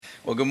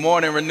Well, good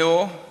morning,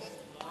 Renewal.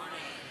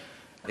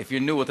 If you're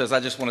new with us,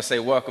 I just want to say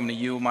welcome to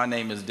you. My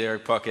name is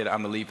Derek Puckett.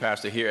 I'm the lead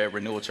pastor here at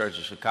Renewal Church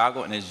of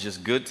Chicago, and it's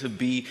just good to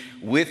be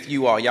with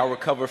you all. Y'all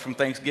recovered from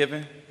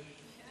Thanksgiving?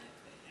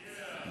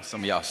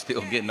 Some of y'all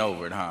still getting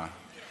over it, huh?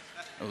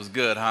 It was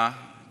good, huh?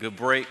 Good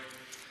break.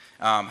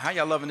 How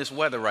y'all loving this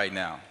weather right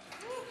now?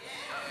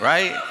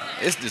 Right?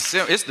 It's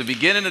December. It's the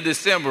beginning of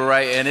December,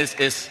 right? And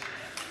it's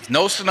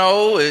no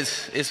snow.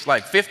 It's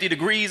like 50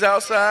 degrees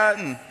outside,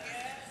 and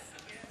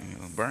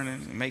burning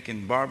and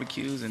making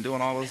barbecues and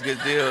doing all those good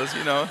deals,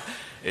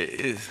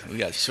 we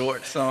got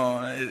shorts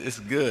on. It's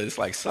good. It's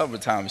like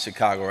summertime in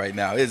Chicago right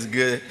now. It's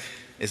good.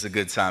 It's a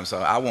good time. So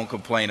I won't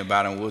complain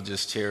about it, and we'll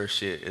just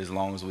cherish it as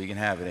long as we can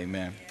have it.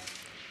 Amen.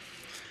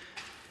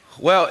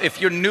 Well, if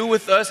you're new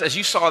with us, as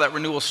you saw that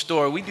Renewal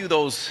story, we do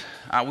those.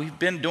 We've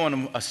been doing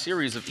them a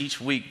series of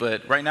each week,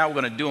 but right now we're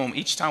going to do them.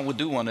 Each time we'll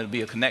do one, it'll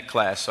be a Connect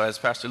class. So as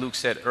Pastor Luke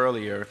said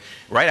earlier,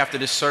 right after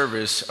this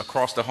service,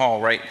 across the hall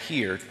right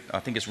here, I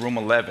think it's room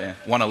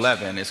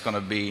 111, it's going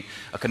to be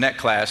a Connect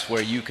class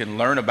where you can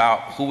learn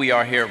about who we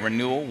are here at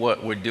Renewal,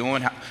 what we're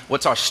doing,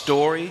 what's our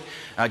story,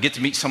 get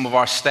to meet some of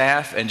our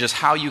staff, and just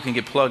how you can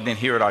get plugged in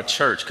here at our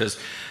church, because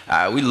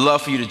we'd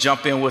love for you to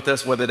jump in with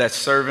us, whether that's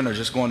serving or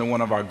just going to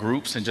one of our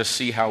groups, and just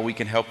see how we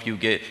can help you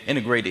get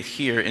integrated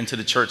here into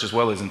the church as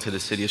well as into the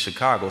city of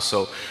Chicago.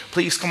 So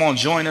please come on,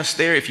 join us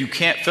there. If you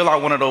can't fill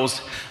out one of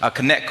those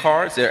Connect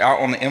cards, they're out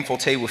on the info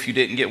table if you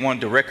didn't get one,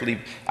 directly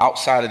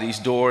outside of these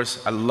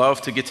doors. I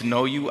love to get to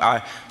know you.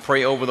 I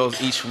pray over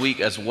those each week,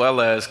 as well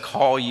as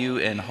call you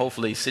and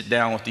hopefully sit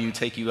down with you,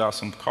 take you out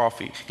some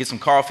coffee, get some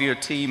coffee or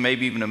tea,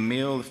 maybe even a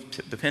meal,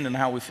 depending on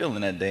how we're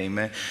feeling that day,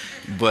 man.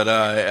 But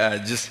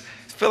just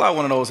fill out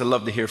one of those. I'd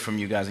love to hear from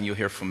you guys, and you'll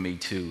hear from me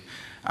too.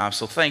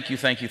 So thank you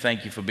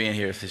for being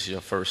here if this is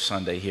your first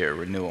Sunday here at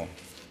Renewal.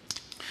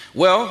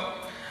 Well,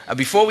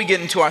 before we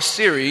get into our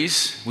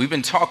series, we've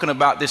been talking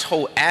about this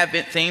whole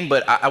Advent theme,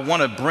 but I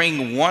want to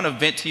bring one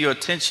event to your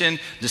attention,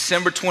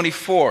 December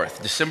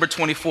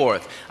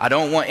 24th. I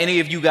don't want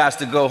any of you guys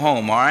to go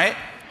home, all right?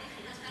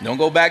 Don't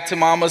go back to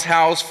mama's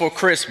house for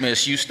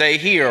Christmas. You stay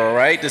here, all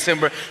right?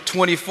 December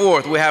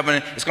 24th,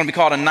 it's going to be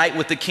called A Night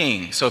with the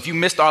King. So if you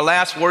missed our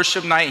last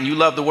worship night and you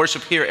love the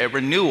worship here at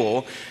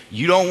Renewal,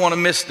 you don't want to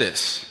miss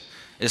this.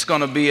 It's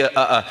going to be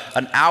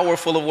an hour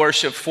full of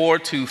worship, 4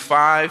 to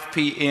 5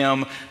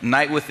 p.m.,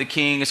 Night with the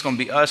King. It's going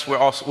to be us.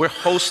 We're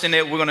hosting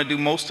it. We're going to do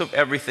most of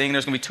everything.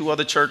 There's going to be 2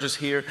 other churches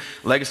here,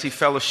 Legacy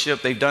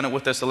Fellowship. They've done it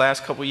with us the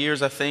last couple of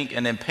years, I think,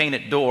 and then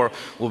Painted Door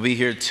will be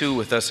here too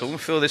with us. So we'll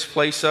fill this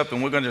place up,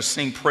 and we're going to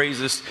sing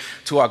praises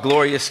to our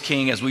glorious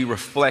King as we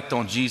reflect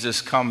on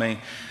Jesus coming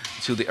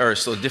to the earth.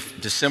 So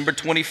December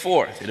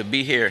 24th, it'll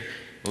be here.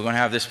 We're going to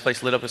have this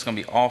place lit up. It's going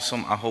to be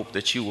awesome. I hope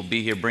that you will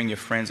be here. Bring your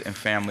friends and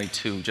family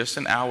too. Just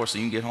an hour so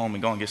you can get home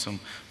and go and get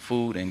some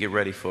food and get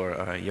ready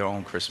for your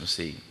own Christmas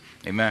Eve.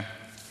 Amen.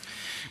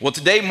 Well,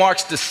 today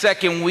marks the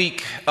second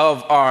week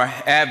of our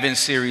Advent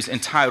series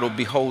entitled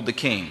Behold the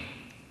King,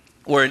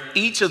 where in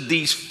each of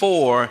these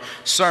 4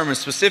 sermons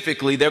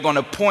specifically, they're going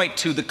to point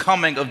to the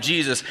coming of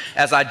Jesus,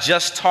 as I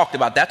just talked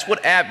about. That's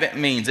what Advent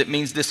means. It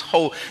means this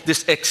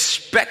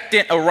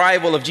expectant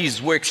arrival of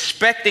Jesus. We're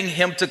expecting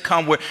him to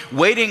come. We're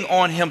waiting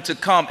on him to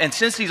come. And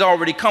since he's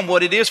already come,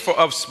 what it is for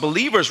us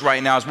believers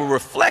right now is we're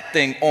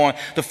reflecting on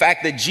the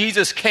fact that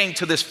Jesus came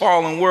to this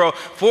fallen world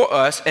for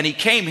us, and he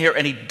came here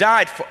and he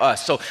died for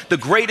us. So the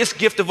greatest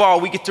gift of all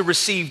we get to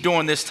receive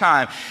during this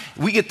time,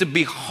 we get to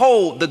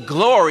behold the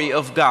glory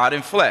of God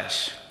in flesh.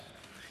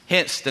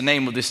 Hence the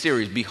name of this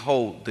series,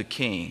 Behold the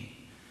King.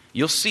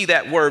 You'll see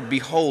that word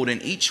behold in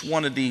each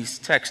one of these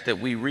texts that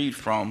we read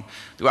from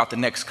throughout the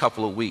next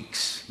couple of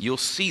weeks. You'll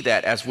see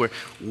that as we're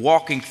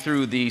walking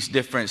through these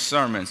different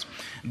sermons.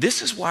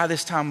 This is why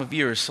this time of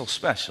year is so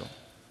special.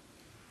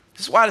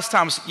 This is why this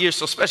time of year is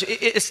so special.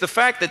 It's the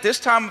fact that this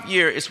time of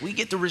year is we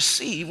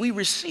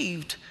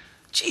received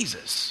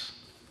Jesus.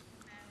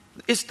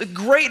 It's the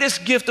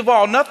greatest gift of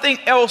all. Nothing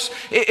else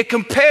it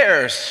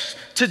compares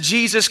to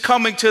Jesus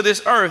coming to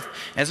this earth.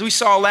 As we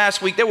saw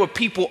last week, there were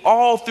people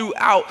all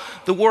throughout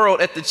the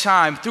world at the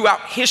time,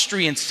 throughout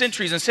history and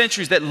centuries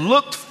that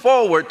looked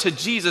forward to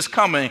Jesus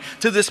coming,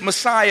 to this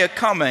Messiah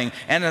coming.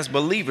 And as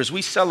believers,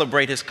 we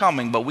celebrate his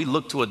coming, but we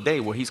look to a day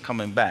where he's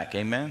coming back.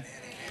 Amen?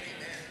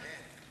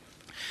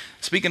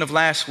 Speaking of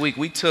last week,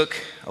 we took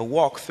a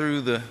walk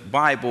through the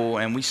Bible,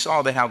 and we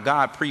saw that how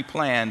God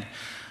pre-planned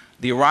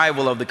the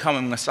arrival of the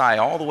coming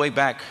Messiah all the way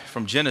back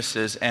from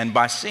Genesis. And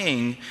by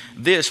seeing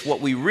this, what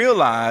we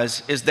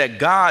realize is that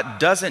God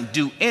doesn't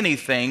do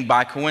anything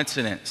by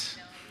coincidence.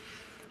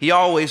 He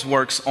always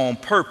works on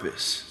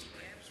purpose.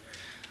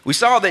 We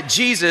saw that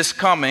Jesus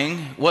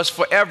coming was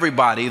for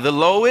everybody, the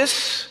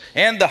lowest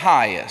and the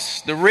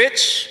highest, the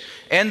rich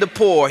and the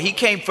poor. He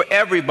came for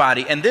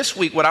everybody. And this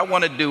week, what I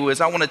want to do is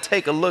I want to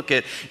take a look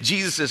at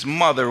Jesus'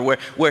 mother,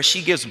 where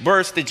she gives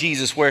birth to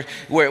Jesus, where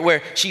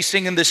she's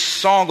singing this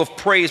song of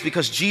praise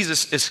because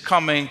Jesus is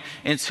coming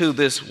into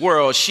this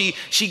world. She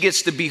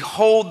gets to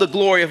behold the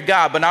glory of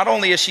God, but not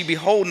only is she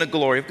beholding the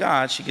glory of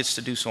God, she gets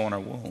to do so in her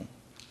womb.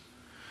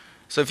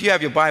 So if you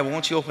have your Bible, why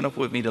don't you open up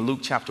with me to Luke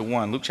chapter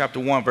 1. Luke chapter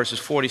 1, verses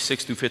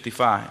 46 through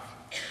 55.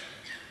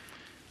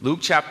 Luke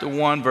chapter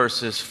 1,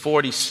 verses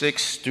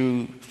 46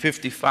 through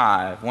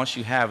 55. Once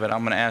you have it,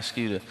 I'm going to ask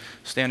you to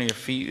stand on your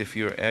feet if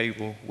you're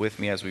able with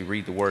me as we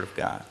read the Word of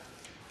God.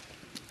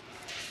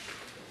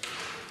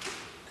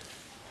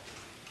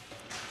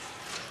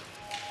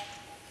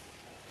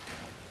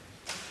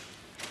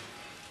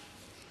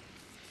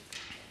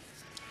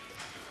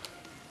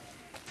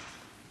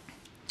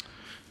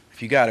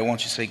 If you got it, why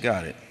don't you say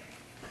got it?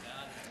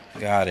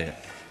 Got it.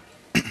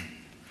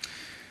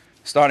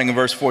 Starting in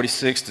verse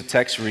 46, the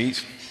text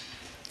reads,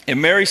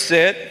 "And Mary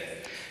said,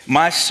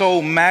 My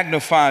soul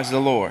magnifies the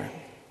Lord,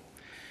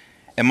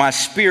 and my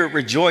spirit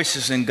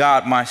rejoices in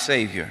God my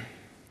Savior.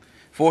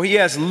 For he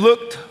has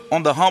looked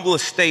on the humble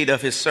estate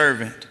of his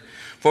servant.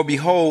 For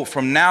behold,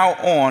 from now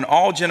on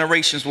all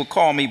generations will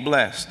call me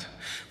blessed.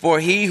 For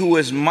he who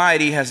is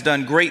mighty has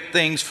done great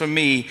things for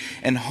me,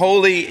 and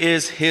holy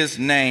is his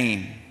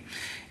name.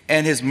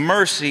 And his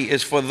mercy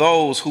is for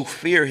those who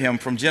fear him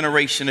from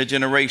generation to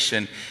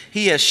generation.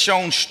 He has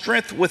shown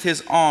strength with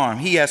his arm.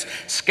 He has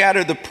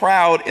scattered the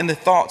proud in the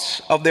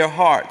thoughts of their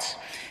hearts.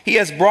 He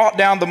has brought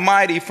down the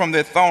mighty from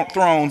their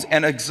thrones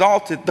and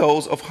exalted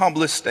those of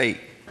humble estate.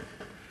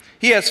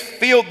 He has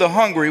filled the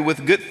hungry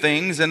with good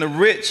things, and the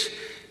rich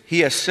he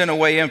has sent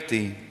away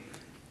empty.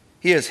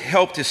 He has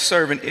helped his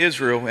servant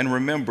Israel in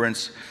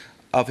remembrance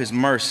of his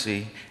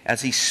mercy,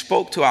 as he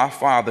spoke to our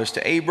fathers,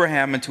 to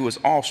Abraham and to his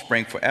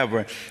offspring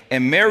forever."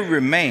 And Mary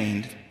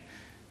remained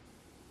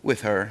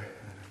with her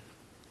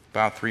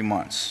about 3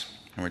 months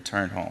and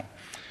returned home.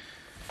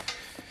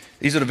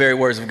 These are the very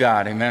words of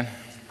God, amen.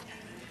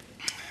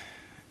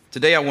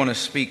 Today I want to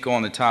speak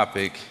on the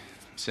topic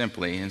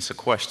simply, and it's a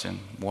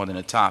question more than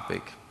a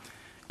topic.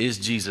 Is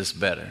Jesus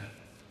better?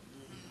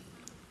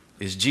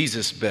 Is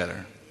Jesus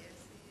better?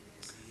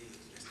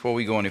 Before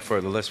we go any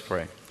further, let's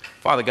pray.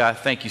 Father God,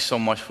 thank you so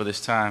much for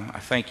this time. I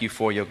thank you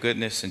for your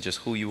goodness and just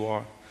who you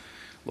are.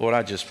 Lord,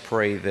 I just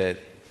pray that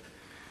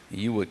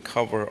you would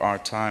cover our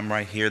time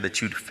right here, that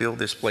you'd fill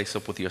this place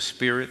up with your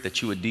spirit,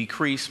 that you would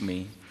decrease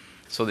me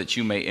so that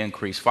you may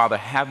increase. Father,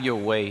 have your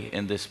way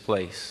in this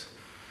place.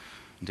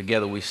 And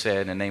together we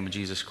said, in the name of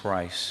Jesus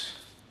Christ,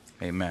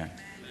 amen.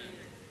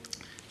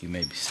 You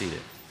may be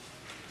seated.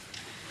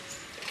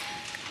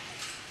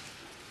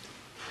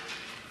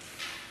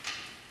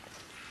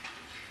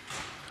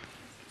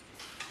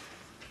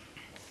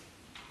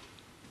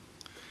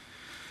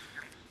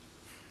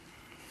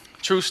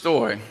 True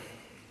story.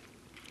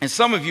 And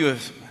some of you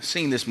have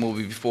seen this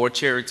movie before,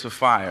 Chariots of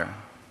Fire.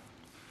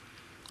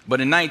 But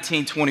in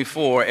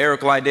 1924,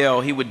 Eric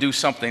Liddell, he would do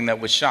something that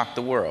would shock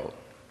the world.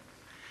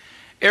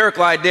 Eric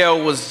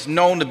Liddell was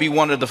known to be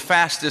one of the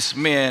fastest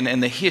men in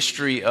the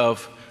history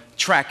of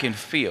track and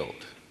field.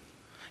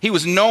 He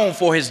was known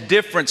for his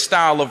different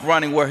style of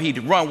running, where he'd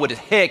run with his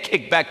head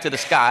kicked back to the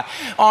sky,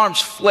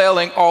 arms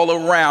flailing all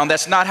around.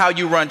 That's not how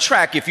you run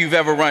track if you've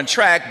ever run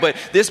track, but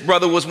this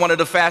brother was one of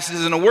the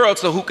fastest in the world,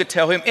 so who could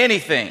tell him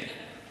anything?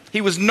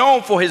 He was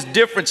known for his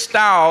different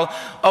style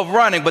of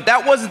running, but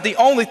that wasn't the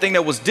only thing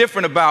that was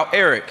different about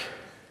Eric.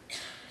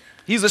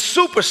 He's a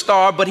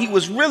superstar, but he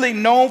was really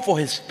known for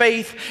his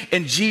faith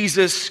in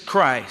Jesus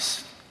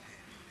Christ.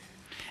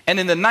 And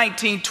in the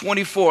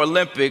 1924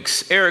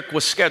 Olympics, Eric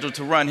was scheduled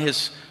to run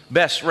his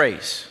best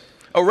race,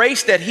 a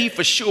race that he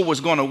for sure was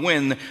going to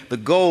win the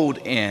gold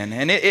in.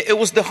 And it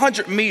was the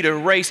 100-meter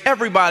race.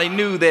 Everybody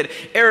knew that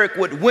Eric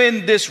would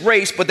win this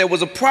race, but there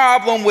was a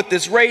problem with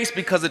this race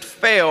because it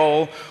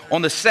fell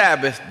on the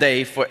Sabbath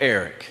day for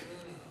Eric.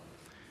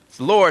 It's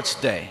the Lord's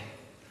Day.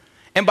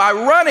 And by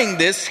running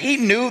this, he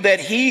knew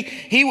that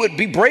he would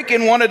be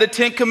breaking one of the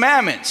 10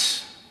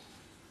 commandments.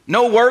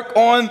 No work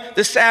on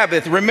the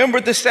Sabbath. Remember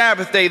the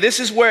Sabbath day. This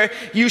is where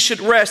you should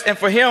rest. And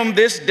for him,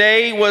 this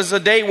day was a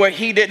day where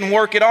he didn't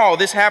work at all.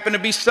 This happened to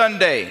be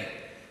Sunday.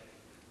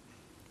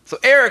 So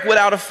Eric,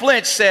 without a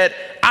flinch, said,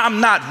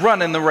 "I'm not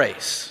running the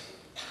race."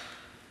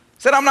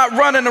 Said, "I'm not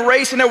running the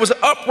race." And there was an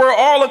uproar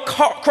all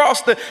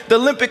across the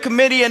Olympic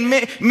Committee, and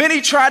many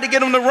tried to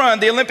get him to run.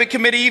 The Olympic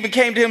Committee even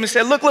came to him and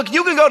said, look,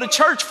 you can go to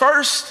church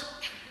first.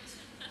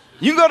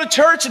 You can go to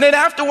church, and then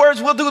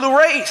afterwards we'll do the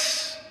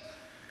race.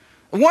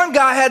 One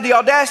guy had the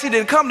audacity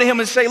to come to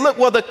him and say, "Look,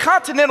 well, the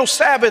continental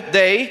Sabbath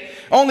day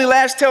only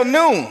lasts till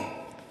noon."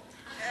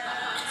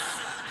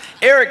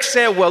 Eric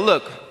said, "Well,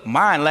 look,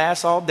 mine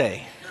lasts all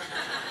day."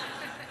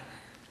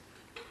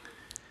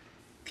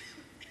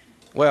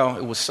 Well,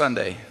 it was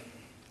Sunday,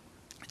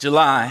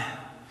 July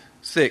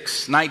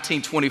 6,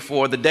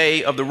 1924, the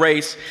day of the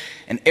race,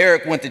 and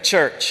Eric went to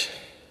church.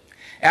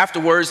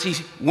 Afterwards, he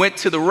went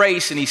to the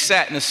race and he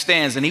sat in the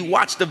stands and he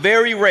watched the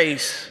very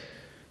race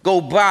go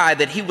by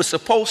that he was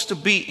supposed to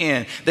be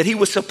in, that he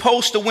was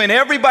supposed to win.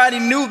 Everybody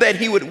knew that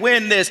he would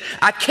win this.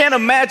 I can't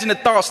imagine the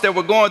thoughts that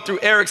were going through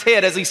Eric's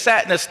head as he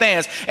sat in the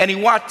stands and he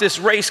watched this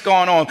race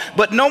going on.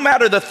 But no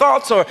matter the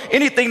thoughts or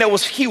anything that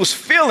he was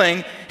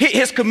feeling,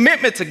 his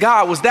commitment to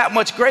God was that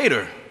much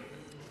greater.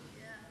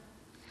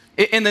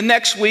 In the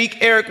next week,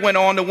 Eric went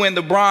on to win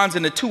the bronze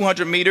in the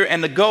 200 meter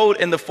and the gold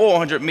in the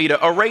 400 meter,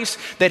 a race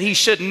that he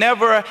should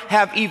never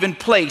have even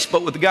placed,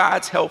 but with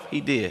God's help,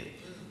 he did.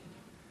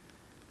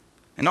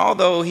 And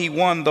although he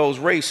won those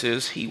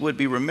races, he would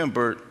be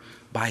remembered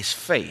by his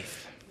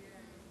faith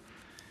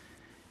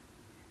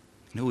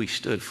and who he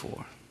stood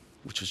for,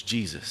 which was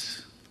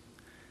Jesus.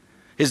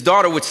 His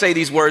daughter would say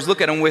these words.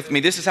 Look at them with me.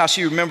 This is how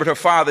she remembered her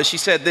father. She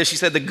said this. She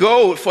said, the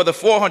gold for the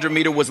 400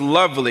 meter was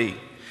lovely,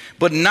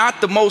 but not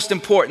the most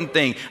important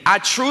thing. I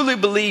truly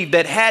believe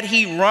that had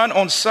he run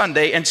on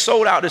Sunday and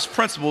sold out his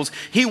principles,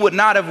 he would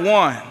not have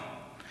won.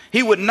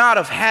 He would not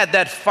have had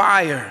that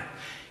fire.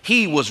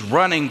 He was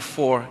running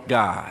for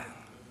God.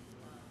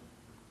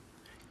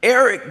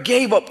 Eric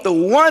gave up the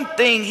one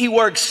thing he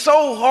worked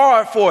so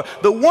hard for,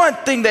 the one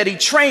thing that he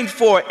trained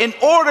for, in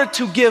order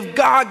to give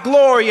God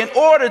glory, in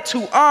order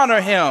to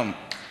honor him.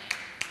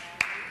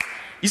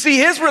 You see,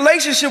 his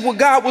relationship with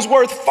God was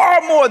worth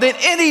far more than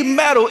any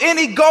medal,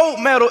 any gold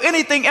medal,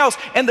 anything else.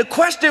 And the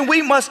question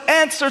we must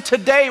answer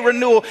today,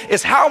 Renewal,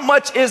 is how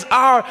much is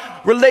our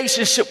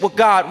relationship with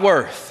God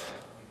worth?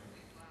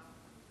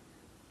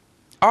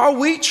 Are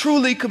we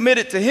truly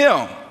committed to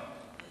him?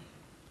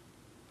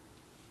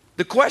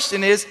 The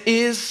question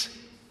is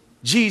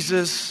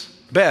Jesus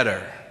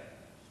better?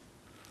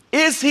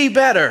 Is he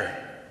better?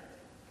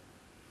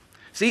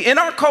 See, in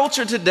our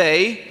culture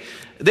today,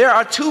 there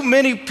are too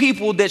many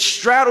people that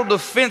straddle the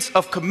fence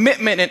of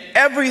commitment in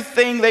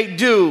everything they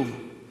do.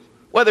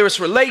 Whether it's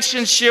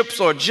relationships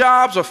or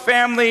jobs or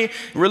family,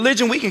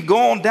 religion, we can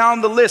go on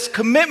down the list.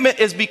 Commitment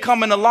is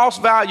becoming a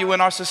lost value in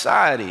our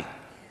society.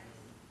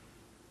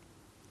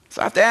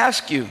 So I have to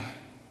ask you,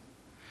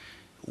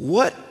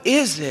 what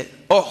is it,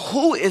 or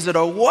who is it,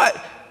 or what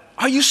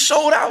are you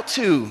sold out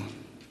to?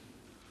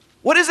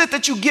 What is it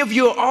that you give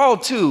your all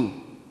to?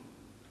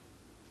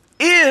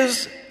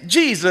 Is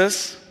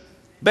Jesus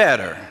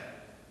better?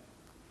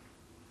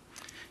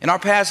 In our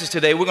passage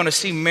today, we're going to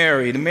see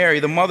Mary,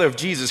 the mother of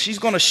Jesus. She's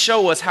going to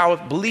show us how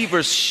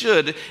believers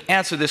should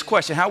answer this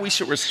question, how we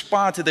should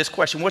respond to this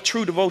question, what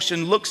true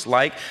devotion looks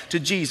like to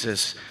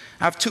Jesus.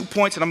 I have 2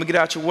 points and I'm going to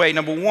get out your way.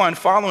 Number one,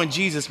 following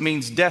Jesus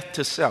means death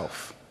to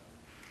self.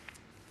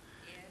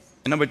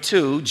 And number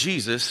two,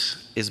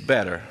 Jesus is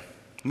better.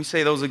 Let me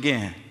say those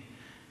again.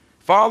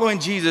 Following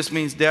Jesus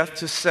means death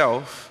to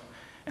self.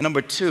 And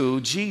number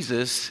two,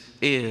 Jesus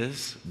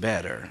is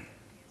better.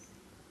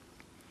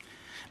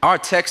 Our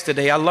text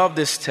today, I love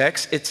this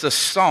text. It's a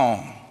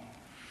song.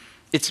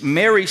 It's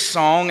Mary's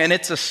song, and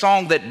it's a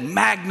song that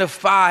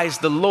magnifies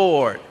the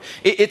Lord.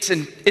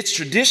 It's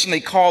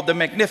traditionally called the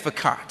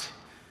Magnificat.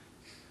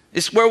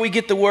 It's where we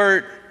get the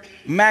word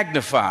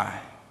magnify.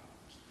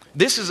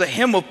 This is a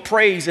hymn of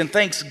praise and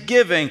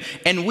thanksgiving,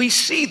 and we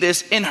see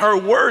this in her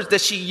words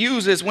that she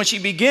uses when she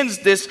begins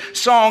this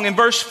song in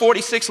verse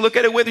 46. Look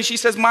at it with me. She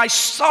says, my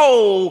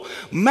soul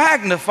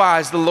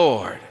magnifies the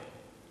Lord.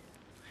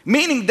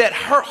 Meaning that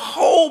her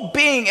whole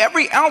being,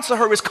 every ounce of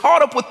her is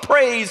caught up with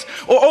praise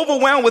or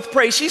overwhelmed with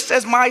praise. She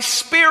says, my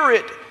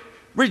spirit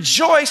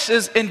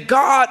rejoices in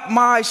God,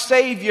 my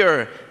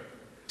Savior.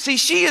 See,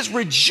 she is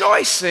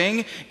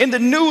rejoicing in the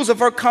news of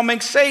her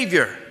coming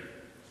Savior.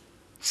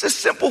 It's a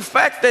simple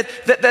fact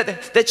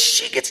that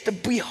she gets to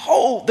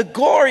behold the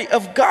glory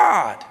of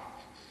God.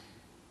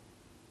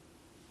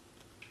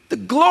 The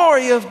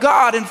glory of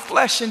God in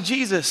flesh in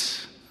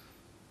Jesus.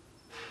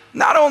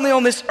 Not only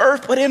on this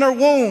earth, but in her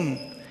womb.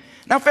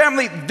 Now,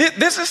 family,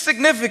 this is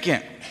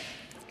significant.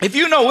 If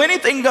you know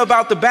anything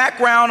about the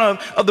background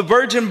of the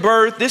virgin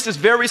birth, this is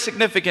very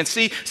significant.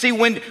 See,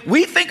 when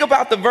we think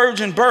about the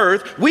virgin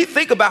birth, we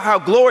think about how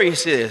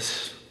glorious it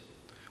is.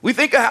 We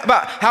think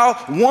about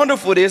how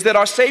wonderful it is that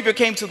our Savior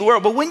came to the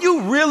world. But when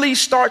you really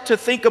start to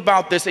think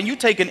about this and you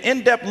take an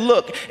in-depth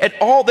look at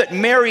all that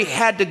Mary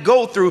had to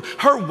go through,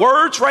 her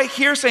words right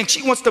here saying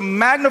she wants to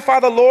magnify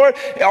the Lord,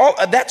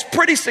 that's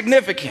pretty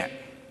significant.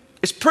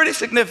 It's pretty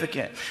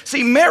significant.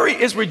 See, Mary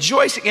is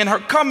rejoicing in her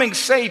coming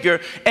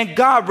Savior and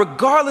God,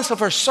 regardless of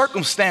her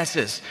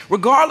circumstances,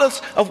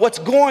 regardless of what's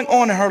going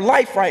on in her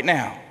life right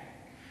now.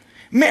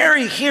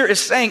 Mary here is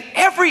saying,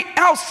 every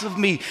ounce of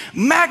me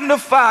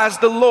magnifies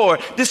the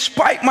Lord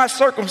despite my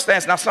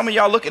circumstance. Now, some of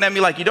y'all looking at me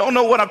like you don't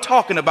know what I'm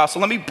talking about, so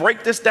let me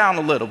break this down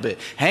a little bit.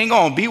 Hang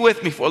on, be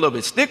with me for a little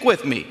bit. Stick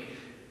with me.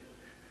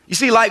 You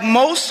see, like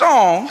most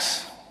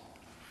songs,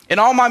 and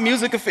all my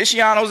music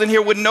aficionados in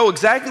here would know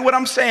exactly what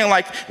I'm saying,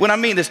 like when I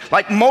mean this.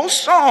 Like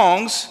most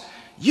songs,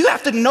 you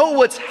have to know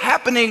what's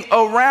happening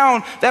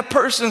around that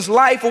person's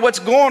life or what's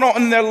going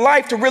on in their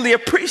life to really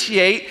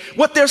appreciate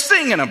what they're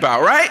singing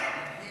about, right?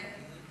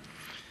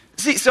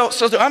 See, so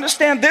to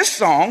understand this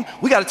song,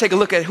 we got to take a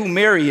look at who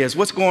Mary is,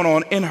 what's going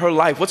on in her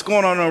life, what's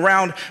going on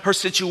around her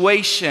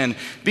situation.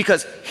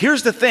 Because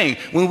here's the thing,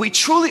 when we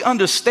truly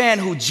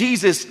understand who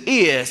Jesus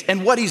is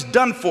and what he's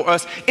done for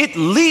us, it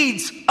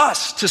leads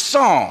us to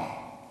song.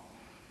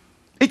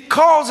 It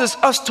causes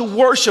us to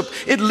worship.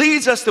 It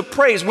leads us to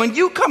praise. When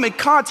you come in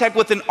contact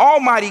with an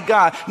almighty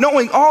God,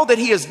 knowing all that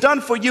he has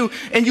done for you,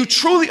 and you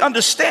truly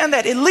understand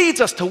that, it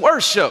leads us to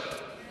worship.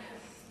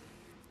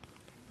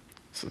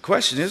 So the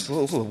question is,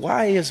 well,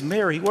 why is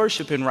Mary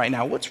worshiping right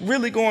now? What's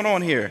really going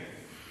on here?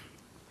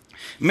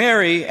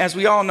 Mary, as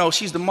we all know,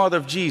 she's the mother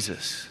of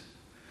Jesus.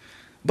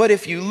 But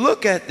if you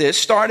look at this,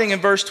 starting in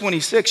verse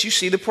 26, you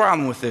see the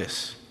problem with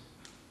this.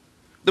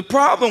 The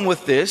problem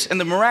with this and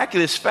the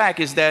miraculous fact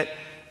is that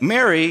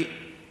Mary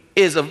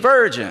is a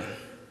virgin.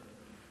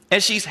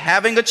 And she's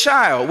having a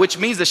child, which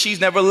means that she's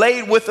never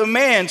laid with a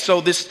man.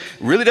 So this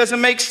really doesn't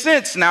make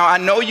sense. Now, I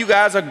know you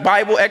guys are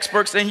Bible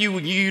experts and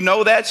you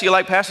know that. So you're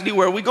like, Pastor D,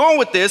 where are we going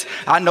with this?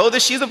 I know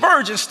that she's a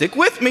virgin. Stick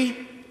with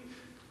me.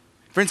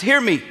 Friends,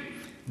 hear me.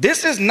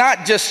 This is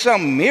not just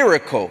some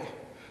miracle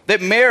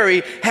that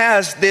Mary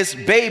has this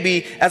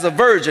baby as a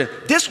virgin.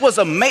 This was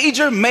a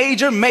major,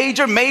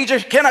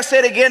 can I say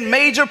it again,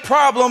 major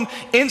problem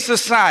in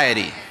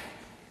society.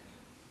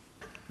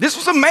 This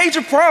was a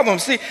major problem.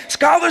 See,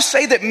 scholars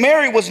say that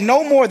Mary was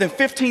no more than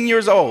 15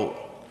 years old.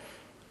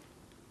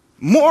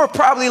 More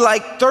probably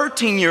like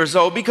 13 years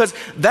old, because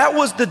that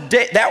was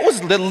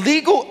the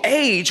legal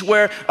age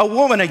where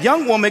a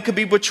young woman could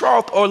be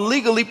betrothed or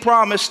legally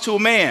promised to a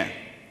man.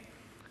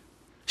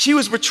 She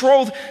was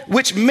betrothed,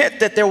 which meant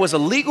that there was a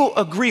legal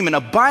agreement, a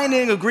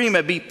binding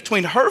agreement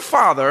between her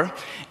father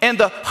and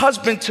the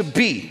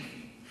husband-to-be.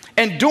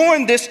 And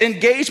during this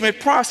engagement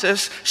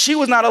process, she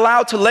was not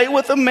allowed to lay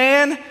with a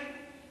man,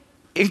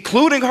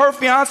 including her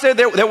fiance.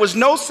 There was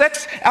no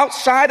sex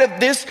outside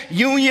of this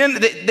union.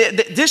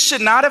 This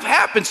should not have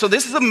happened. So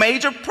this is a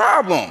major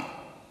problem.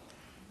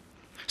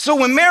 So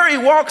when Mary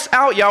walks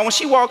out, y'all, when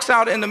she walks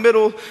out in the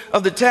middle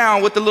of the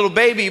town with the little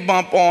baby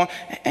bump on,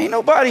 ain't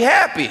nobody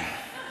happy.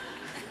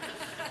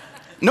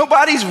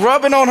 Nobody's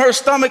rubbing on her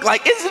stomach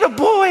like, is it a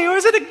boy or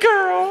is it a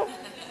girl?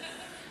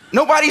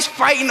 Nobody's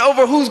fighting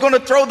over who's going to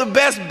throw the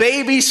best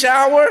baby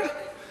shower.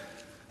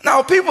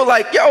 No, people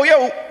like,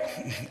 yo,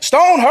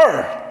 stone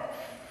her.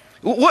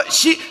 What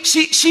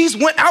she's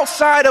went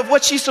outside of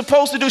what she's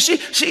supposed to do.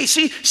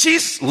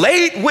 She's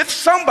laid with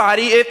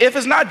somebody. If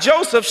it's not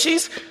Joseph,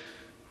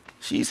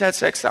 she's had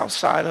sex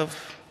outside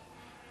of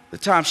the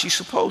time she's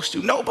supposed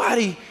to.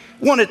 Nobody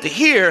wanted to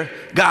hear,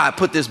 God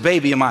put this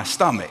baby in my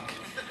stomach.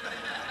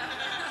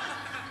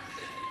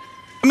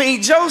 I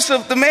mean,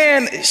 Joseph, the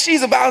man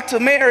she's about to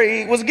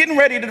marry, was getting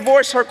ready to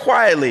divorce her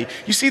quietly.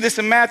 You see this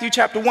in Matthew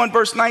chapter 1,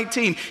 verse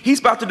 19. He's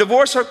about to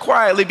divorce her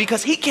quietly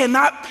because he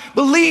cannot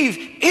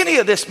believe any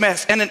of this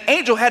mess. And an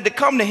angel had to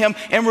come to him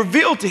and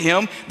reveal to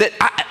him that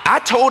I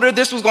told her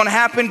this was going to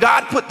happen.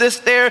 God put this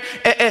there.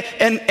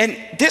 And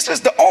this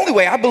is the only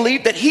way I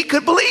believe that he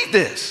could believe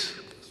this.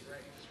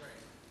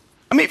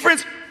 I mean,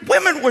 friends,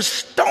 women were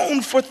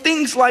stoned for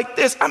things like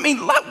this. I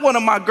mean, let one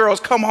of my girls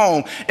come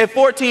home at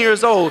 14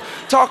 years old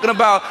talking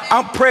about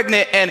I'm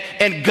pregnant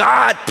and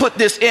God put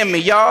this in me,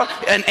 y'all.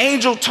 An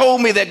angel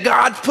told me that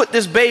God put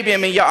this baby in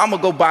me, y'all. I'm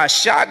going to go buy a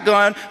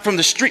shotgun from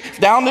the street,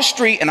 down the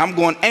street, and I'm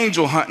going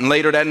angel hunting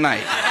later that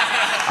night.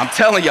 I'm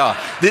telling y'all,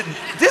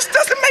 this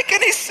doesn't make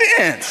any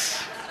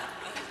sense.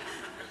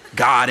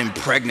 God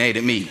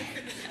impregnated me.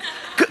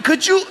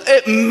 Could you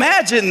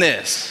imagine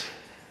this?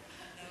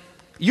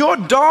 Your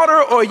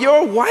daughter or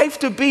your wife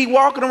to be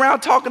walking around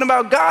talking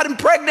about God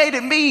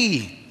impregnated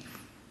me.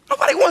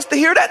 Nobody wants to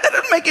hear that. That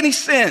doesn't make any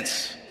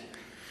sense.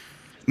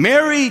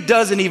 Mary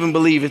doesn't even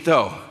believe it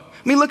though.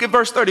 I mean, look at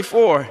verse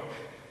 34.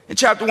 In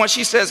chapter 1,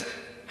 she says,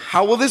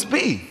 how will this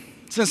be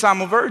since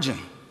I'm a virgin?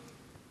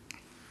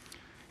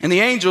 And the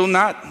angel,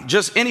 not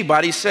just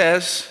anybody,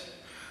 says,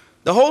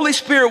 the Holy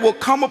Spirit will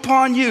come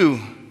upon you,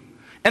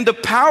 and the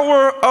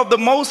power of the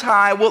Most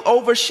High will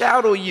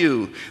overshadow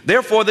you.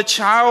 Therefore, the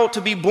child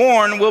to be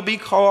born will be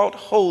called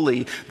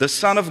Holy, the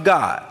Son of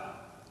God.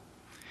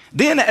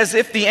 Then, as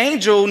if the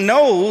angel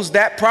knows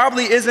that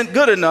probably isn't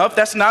good enough,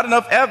 that's not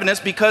enough evidence,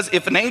 because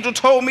if an angel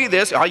told me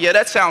this, oh yeah,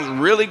 that sounds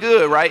really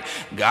good, right?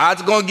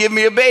 God's going to give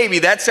me a baby.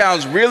 That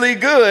sounds really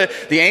good.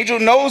 The angel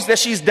knows that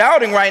she's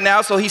doubting right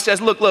now, so he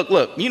says, look.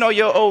 You know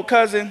your old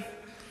cousin,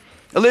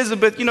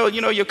 Elizabeth, you know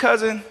your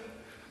cousin?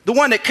 The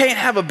one that can't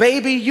have a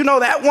baby, you know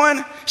that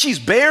one? She's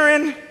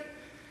barren.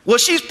 Well,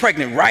 she's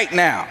pregnant right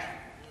now.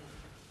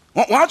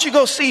 Why don't you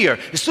go see her?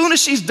 As soon as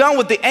she's done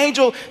with the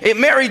angel,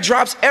 Mary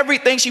drops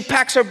everything. She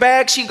packs her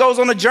bag. She goes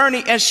on a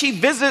journey and she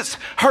visits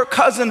her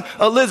cousin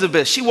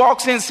Elizabeth. She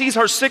walks in, sees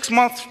her 6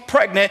 months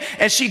pregnant,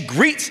 and she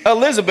greets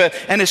Elizabeth.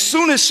 And as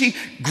soon as she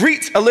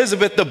greets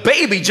Elizabeth, the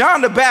baby,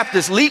 John the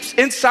Baptist, leaps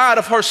inside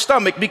of her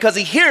stomach because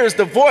he hears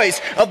the voice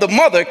of the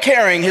mother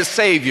carrying his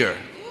Savior.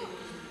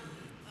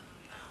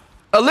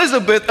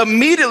 Elizabeth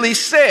immediately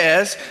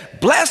says,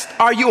 blessed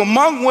are you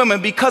among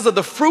women because of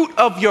the fruit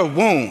of your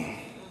womb.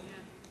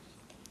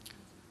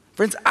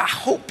 Friends, I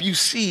hope you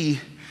see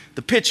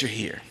the picture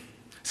here.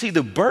 See,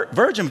 the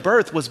virgin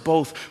birth was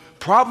both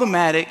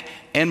problematic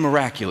and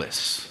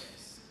miraculous.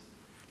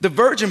 The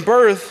virgin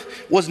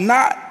birth was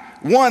not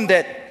one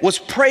that was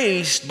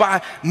praised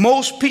by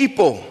most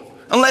people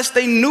unless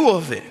they knew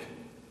of it.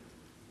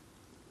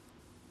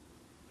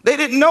 They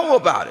didn't know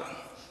about it.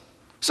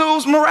 So it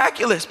was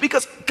miraculous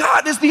because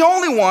God is the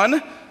only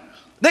one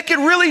that could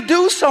really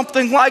do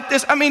something like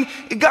this. I mean,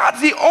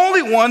 God's the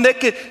only one that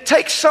could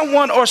take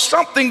someone or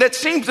something that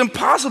seems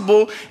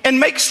impossible and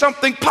make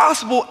something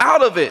possible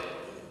out of it.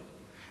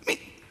 I mean,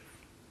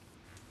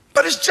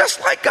 but it's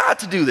just like God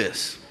to do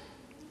this.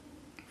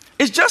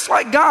 It's just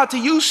like God to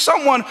use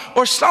someone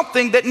or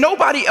something that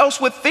nobody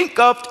else would think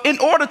of in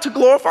order to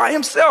glorify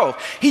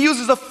himself. He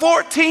uses a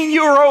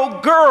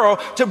 14-year-old girl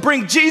to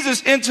bring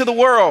Jesus into the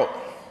world.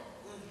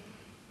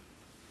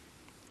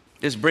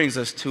 This brings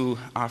us to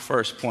our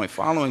first point.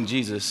 Following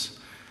Jesus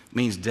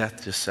means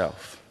death to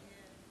self.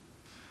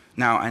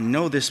 Now, I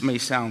know this may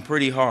sound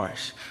pretty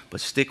harsh,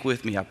 but stick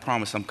with me. I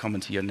promise I'm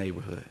coming to your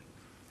neighborhood.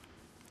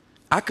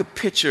 I could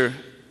picture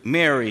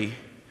Mary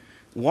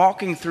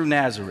walking through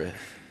Nazareth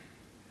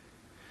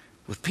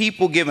with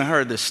people giving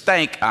her the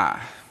stank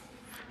eye.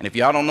 And if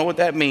y'all don't know what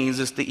that means,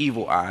 it's the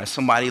evil eye.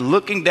 Somebody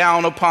looking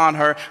down upon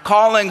her,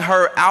 calling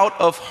her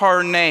out of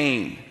her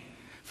name.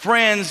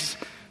 Friends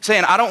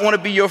saying, I don't want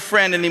to be your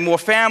friend anymore.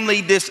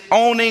 Family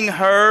disowning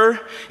her.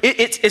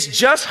 It's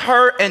just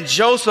her and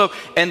Joseph,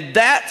 and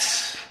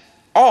that's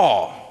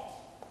all.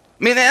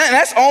 I mean,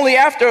 that's only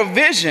after a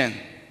vision.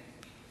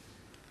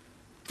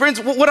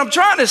 Friends, what I'm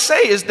trying to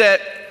say is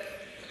that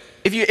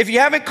if you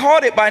haven't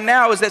caught it by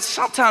now, is that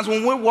sometimes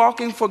when we're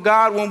walking for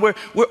God, when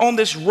we're on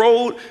this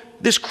road,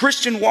 this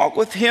Christian walk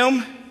with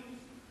him,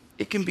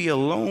 it can be a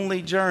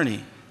lonely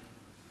journey.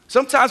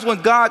 Sometimes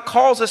when God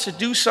calls us to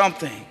do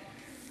something,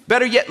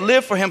 better yet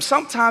live for him,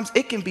 sometimes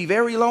it can be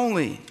very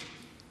lonely.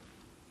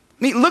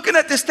 I mean, looking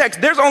at this text,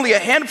 there's only a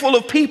handful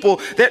of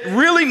people that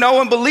really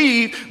know and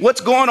believe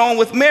what's going on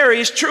with Mary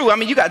is true. I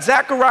mean, you got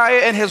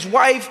Zechariah and his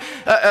wife,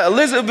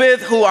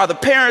 Elizabeth, who are the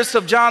parents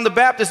of John the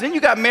Baptist. Then you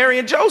got Mary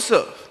and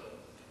Joseph.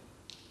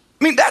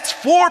 I mean, that's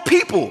 4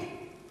 people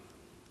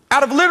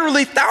out of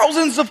literally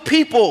thousands of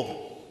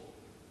people.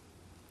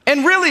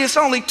 And really, it's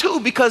only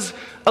 2 because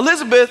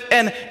Elizabeth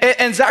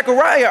and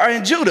Zechariah are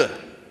in Judah.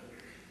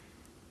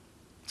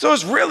 So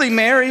it's really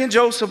Mary and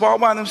Joseph all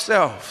by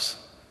themselves.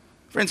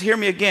 Friends, hear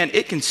me again.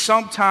 It can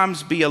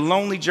sometimes be a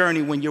lonely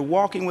journey when you're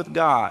walking with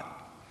God.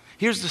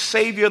 Here's the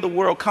Savior of the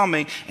world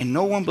coming, and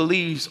no one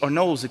believes or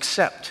knows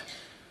except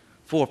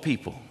 4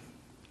 people.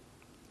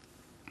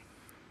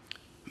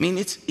 I mean,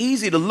 it's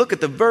easy to look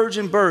at the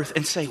virgin birth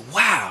and say,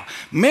 wow,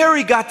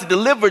 Mary got to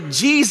deliver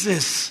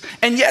Jesus.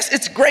 And yes,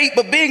 it's great,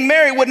 but being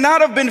Mary would not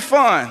have been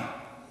fun.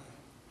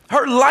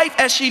 Her life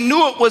as she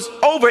knew it was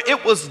over.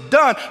 It was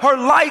done. Her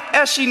life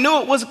as she knew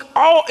it was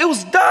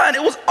done.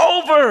 It was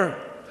over.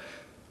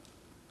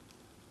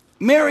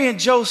 Mary and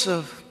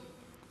Joseph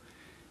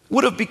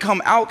would have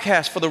become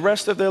outcasts for the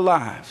rest of their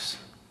lives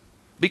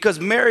because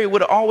Mary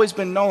would have always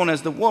been known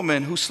as the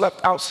woman who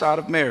slept outside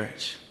of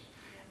marriage.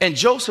 And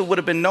Joseph would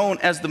have been known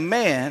as the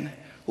man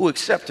who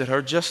accepted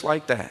her just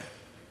like that.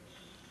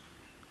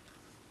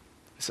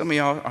 Some of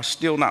y'all are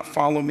still not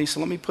following me, so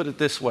let me put it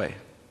this way.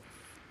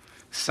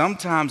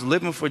 Sometimes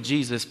living for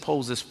Jesus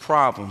poses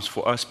problems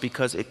for us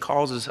because it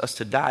causes us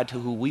to die to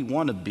who we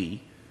want to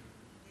be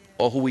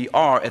or who we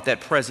are at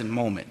that present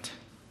moment.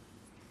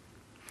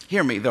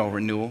 Hear me though,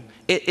 Renewal.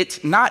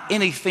 It's not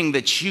anything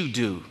that you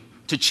do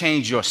to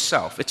change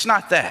yourself. It's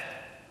not that.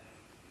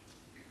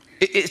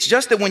 It's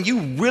just that when you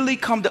really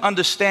come to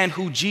understand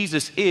who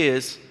Jesus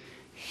is,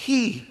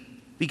 he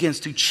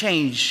begins to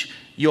change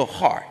your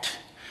heart.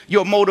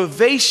 Your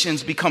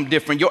motivations become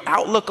different. Your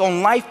outlook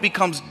on life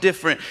becomes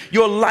different.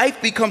 Your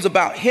life becomes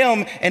about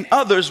him and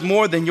others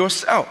more than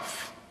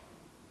yourself.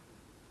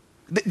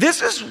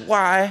 This is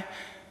why,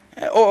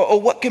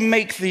 or what can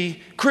make the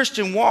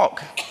Christian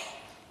walk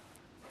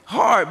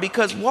hard,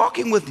 because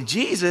walking with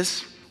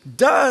Jesus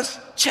does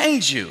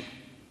change you.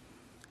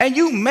 And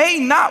you may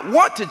not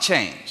want to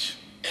change.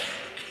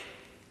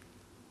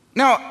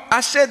 Now,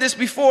 I said this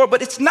before,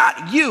 but it's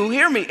not you,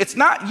 hear me, it's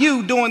not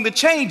you doing the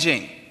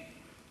changing.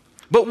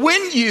 But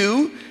when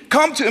you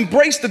come to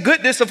embrace the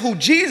goodness of who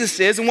Jesus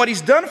is and what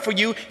he's done for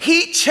you,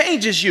 he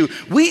changes you.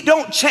 We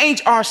don't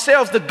change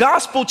ourselves, the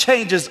gospel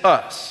changes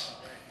us.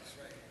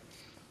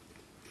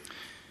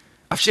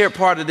 I've shared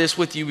part of this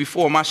with you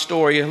before, my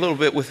story, a little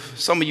bit with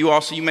some of you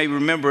also, you may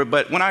remember it,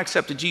 but when I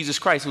accepted Jesus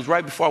Christ, it was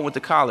right before I went to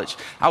college.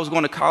 I was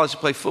going to college to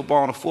play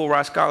football on a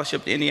full-ride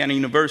scholarship to Indiana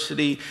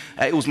University.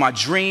 It was my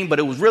dream, but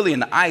it was really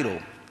an idol.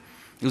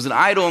 It was an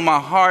idol in my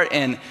heart,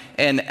 and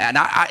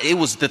it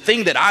was the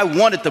thing that I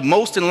wanted the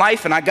most in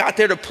life, and I got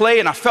there to play,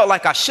 and I felt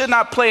like I should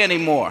not play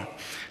anymore.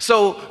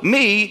 So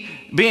me,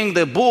 being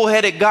the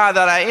bullheaded guy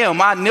that I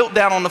am, I knelt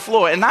down on the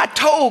floor and I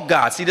told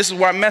God, see, this is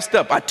where I messed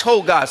up. I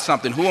told God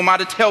something. Who am I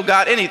to tell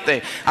God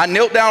anything? I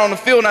knelt down on the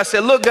field and I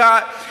said, look,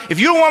 God, if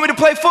you don't want me to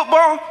play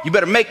football, you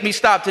better make me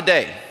stop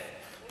today.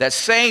 That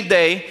same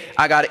day,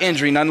 I got an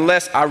injury.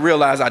 Nonetheless, I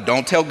realized I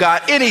don't tell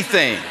God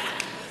anything.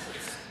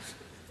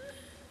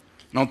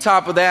 And on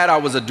top of that, I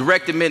was a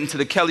direct admit into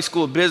the Kelley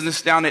School of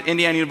Business down at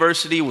Indiana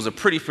University. It was a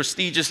pretty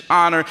prestigious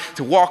honor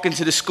to walk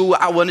into the school.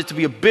 I wanted to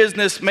be a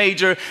business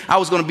major. I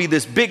was going to be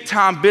this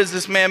big-time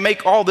businessman,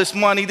 make all this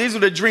money. These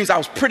were the dreams. I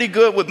was pretty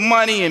good with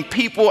money and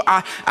people.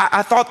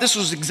 I thought this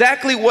was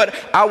exactly what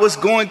I was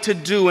going to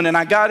do. And then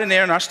I got in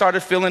there and I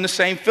started feeling the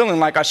same feeling,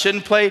 like I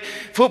shouldn't play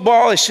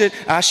football.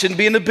 I shouldn't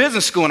be in the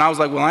business school. And I was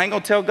like, well, I ain't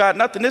going to tell God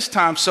nothing this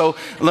time. So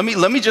let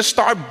me just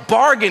start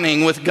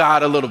bargaining with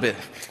God a little bit.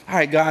 All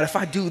right, God, if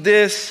I do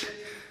this,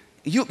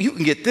 you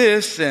can get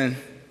this, and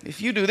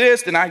if you do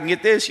this, then I can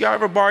get this. Y'all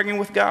ever bargain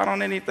with God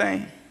on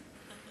anything?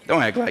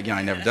 Don't act like y'all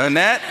ain't never done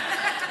that.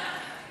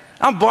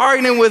 I'm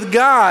bargaining with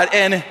God,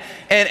 and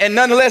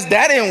nonetheless,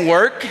 that didn't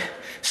work.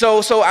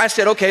 So I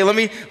said, okay, let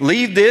me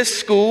leave this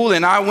school,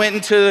 and I went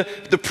into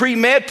the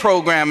pre-med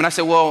program, and I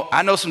said, well,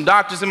 I know some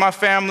doctors in my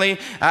family,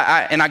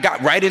 and I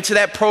got right into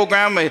that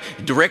program, I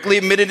directly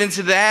admitted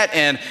into that,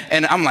 and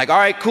I'm like, all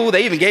right, cool,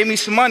 they even gave me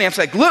some money. I was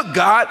like, look,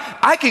 God,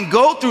 I can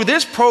go through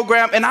this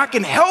program, and I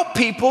can help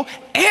people,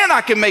 and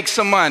I can make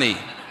some money.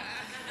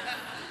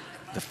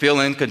 The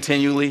feeling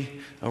continually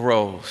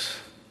arose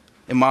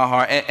in my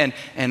heart,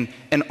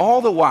 and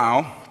all the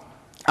while,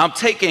 I'm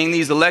taking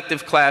these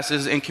elective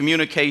classes in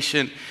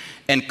communication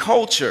and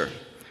culture,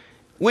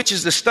 which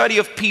is the study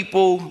of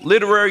people,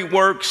 literary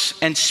works,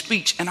 and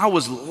speech, and I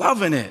was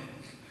loving it.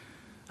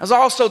 I was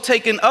also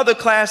taking other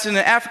classes in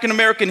African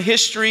American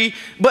history,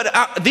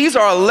 but these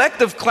are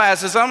elective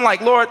classes. I'm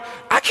like, Lord,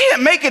 I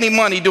can't make any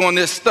money doing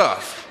this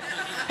stuff.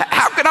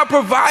 How can I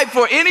provide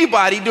for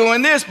anybody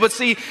doing this? But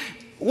see,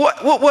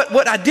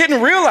 what I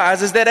didn't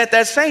realize is that at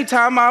that same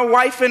time, my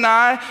wife and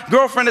I,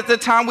 girlfriend at the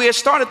time, we had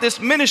started this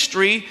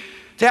ministry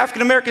to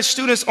African American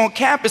students on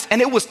campus, and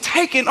it was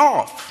taking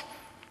off.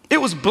 It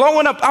was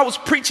blowing up. I was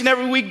preaching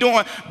every week,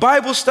 doing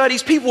Bible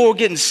studies. People were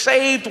getting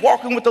saved,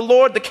 walking with the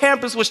Lord. The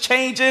campus was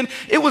changing.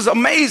 It was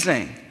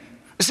amazing.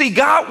 See,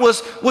 God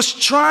was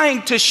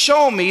trying to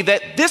show me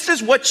that this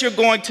is what you're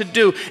going to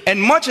do,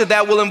 and much of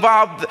that will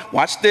involve,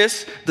 watch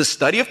this, the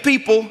study of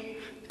people,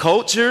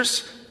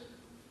 cultures,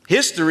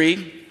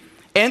 history,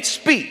 and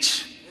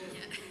speech.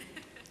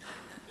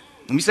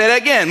 Let me say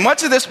that again.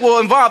 Much of this will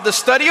involve the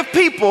study of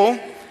people,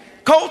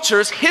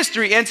 cultures,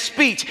 history, and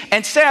speech.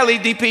 And sadly,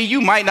 DP,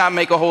 you might not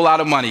make a whole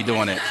lot of money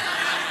doing it.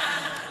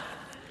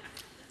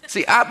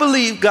 See, I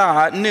believe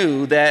God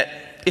knew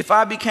that if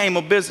I became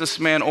a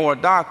businessman or a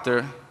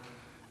doctor,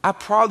 I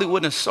probably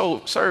wouldn't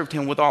have served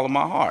him with all of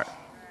my heart.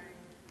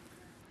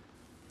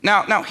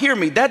 Now hear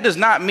me, that does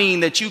not mean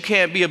that you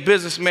can't be a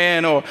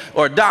businessman or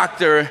a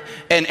doctor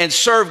and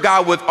serve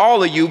God with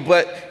all of you,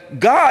 but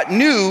God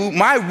knew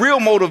my real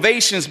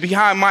motivations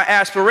behind my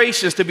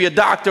aspirations to be a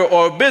doctor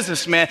or a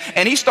businessman,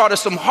 and he started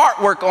some hard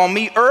work on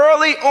me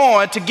early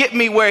on to get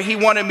me where he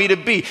wanted me to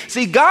be.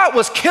 See, God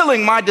was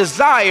killing my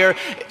desire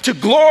to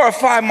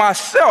glorify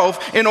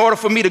myself in order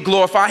for me to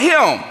glorify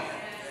him.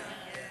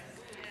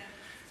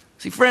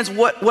 See, friends,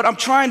 what I'm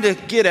trying to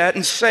get at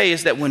and say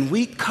is that when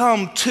we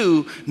come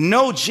to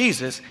know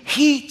Jesus,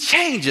 he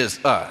changes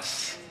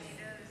us.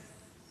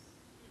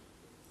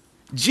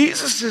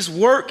 Jesus'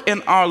 work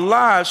in our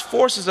lives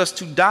forces us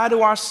to die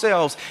to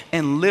ourselves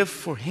and live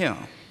for him,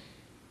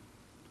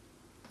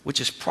 which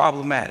is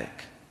problematic.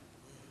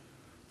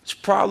 It's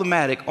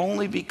problematic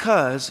only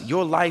because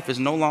your life is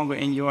no longer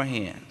in your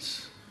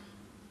hands.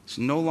 It's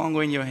no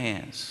longer in your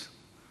hands.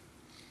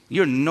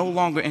 You're no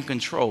longer in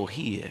control.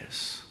 He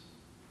is.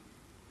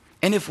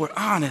 And if we're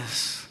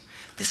honest,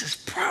 this is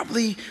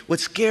probably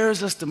what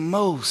scares us the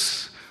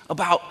most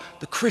about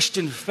the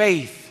Christian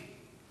faith,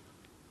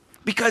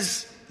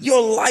 because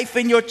your life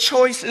and your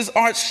choices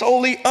aren't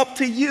solely up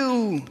to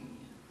you.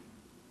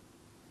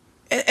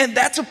 And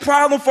that's a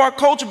problem for our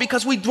culture,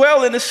 because we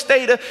dwell in a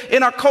state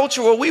in our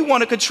culture where we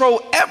want to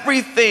control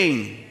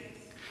everything.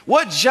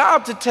 What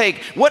job to take,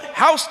 what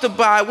house to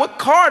buy, what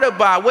car to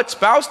buy, what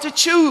spouse to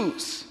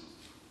choose.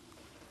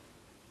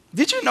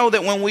 Did you know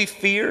that when we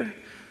fear,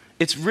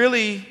 it's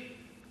really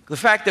the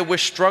fact that we're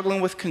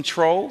struggling with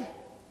control?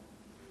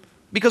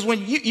 Because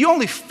when you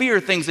only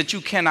fear things that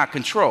you cannot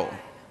control.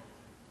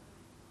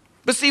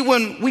 But see,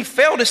 when we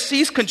fail to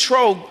seize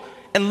control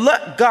and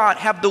let God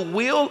have the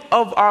will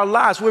of our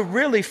lives, we're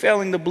really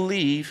failing to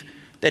believe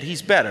that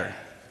he's better.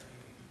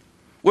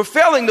 We're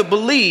failing to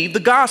believe the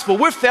gospel.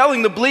 We're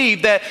failing to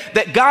believe that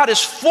God is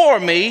for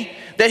me,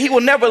 that he will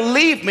never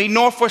leave me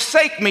nor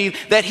forsake me,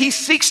 that he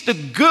seeks the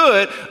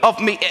good of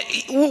me.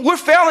 We're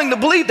failing to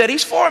believe that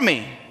he's for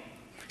me.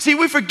 See,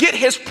 we forget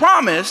his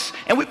promise,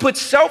 and we put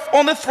self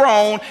on the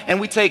throne,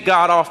 and we take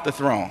God off the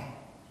throne.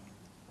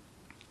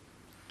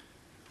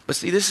 But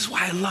see, this is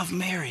why I love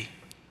Mary.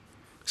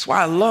 That's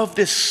why I love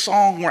this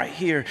song right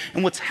here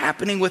and what's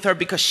happening with her,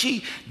 because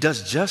she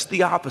does just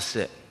the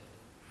opposite.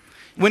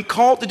 When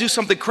called to do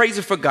something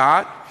crazy for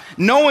God,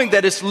 knowing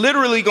that it's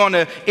literally going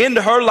to end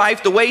her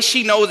life, the way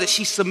she knows that,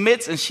 she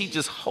submits and she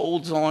just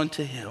holds on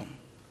to him.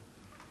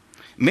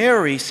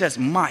 Mary says,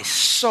 my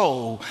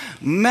soul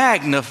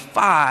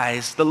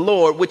magnifies the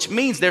Lord, which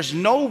means there's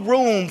no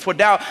room for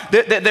doubt.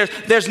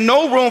 There's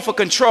no room for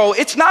control.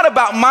 It's not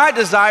about my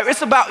desire.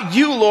 It's about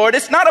you, Lord.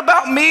 It's not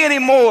about me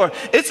anymore.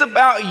 It's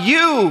about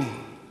you.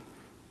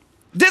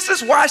 This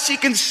is why she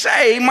can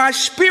say, my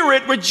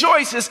spirit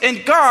rejoices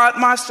in God,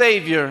 my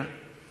Savior.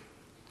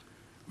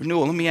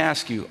 Renewal, let me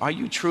ask you, are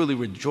you truly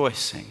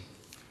rejoicing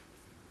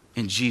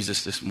in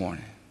Jesus this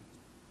morning?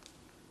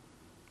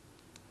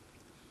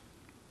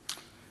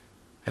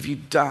 Have you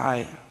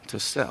died to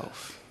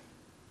self,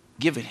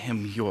 given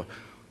him your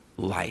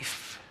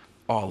life,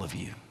 all of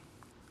you?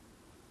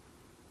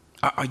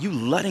 Are you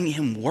letting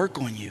him work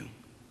on you?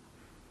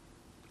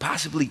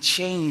 Possibly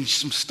change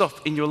some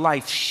stuff in your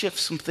life, shift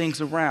some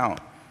things around?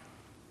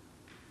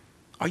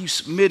 Are you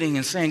submitting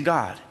and saying,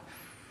 God,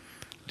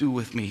 do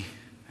with me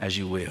as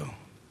you will?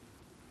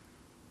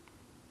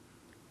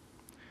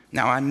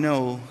 Now, I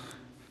know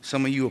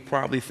some of you are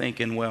probably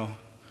thinking, well,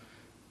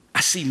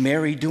 I see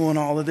Mary doing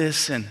all of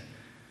this, and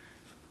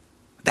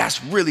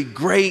that's really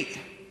great,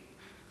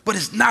 but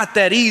it's not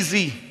that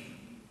easy.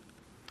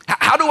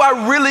 How do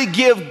I really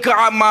give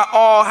God my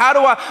all? How do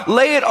I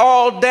lay it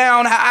all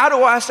down? How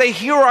do I say,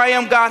 here I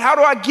am, God? How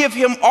do I give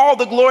him all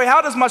the glory?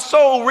 How does my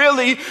soul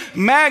really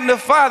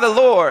magnify the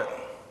Lord?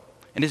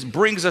 And this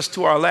brings us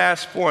to our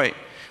last point,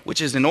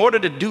 which is in order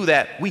to do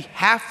that, we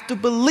have to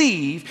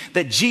believe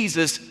that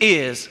Jesus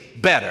is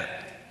better.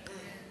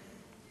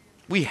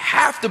 We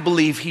have to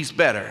believe he's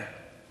better.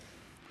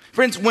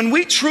 Friends, when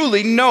we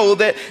truly know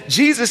that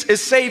Jesus is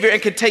Savior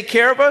and can take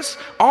care of us,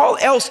 all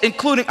else,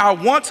 including our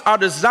wants, our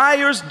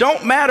desires,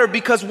 don't matter,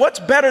 because what's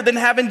better than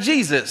having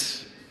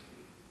Jesus?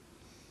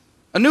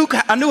 A new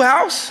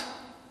house?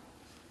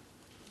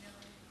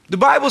 The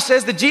Bible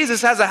says that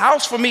Jesus has a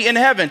house for me in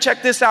heaven.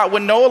 Check this out,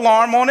 with no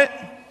alarm on it,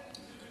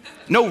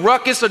 no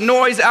ruckus or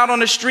noise out on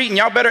the street, and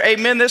y'all better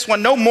amen this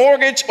one, no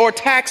mortgage or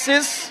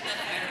taxes.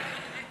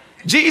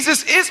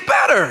 Jesus is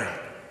better.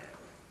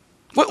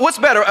 What's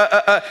better?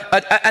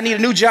 I need a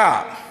new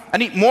job. I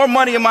need more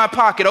money in my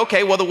pocket.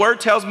 Okay, well, the word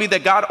tells me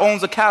that God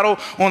owns a cattle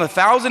on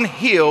 1,000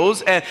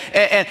 hills, and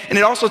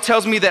it also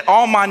tells me that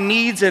all my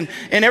needs and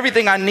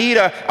everything I need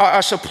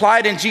are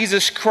supplied in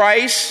Jesus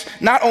Christ,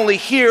 not only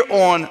here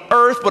on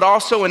earth, but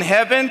also in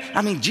heaven.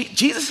 I mean,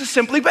 Jesus is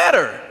simply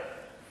better.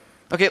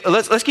 Okay,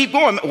 let's keep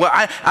going. Well,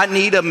 I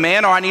need a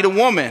man or I need a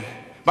woman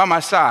by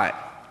my side.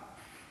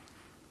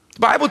 The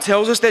Bible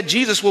tells us that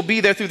Jesus will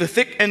be there through the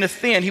thick and the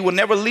thin. He will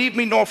never leave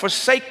me nor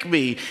forsake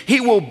me.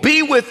 He will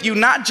be with you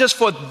not just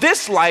for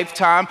this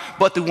lifetime,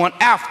 but the one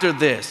after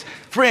this.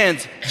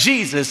 Friends,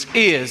 Jesus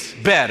is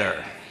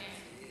better.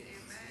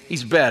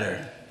 He's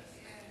better.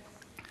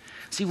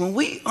 See, when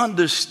we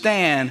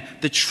understand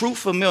the true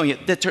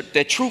fulfillment,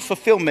 the true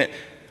fulfillment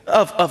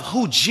of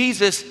who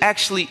Jesus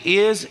actually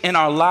is in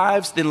our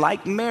lives, then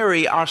like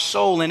Mary, our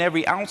soul and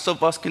every ounce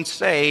of us can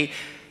say,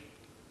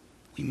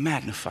 we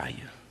magnify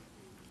you.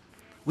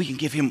 We can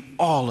give him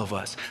all of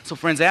us. So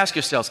friends, ask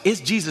yourselves,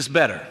 is Jesus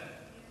better?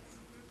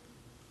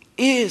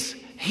 Is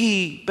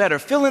he better?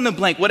 Fill in the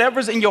blank,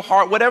 whatever's in your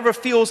heart, whatever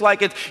feels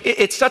like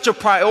it's such a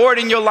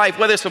priority in your life,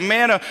 whether it's a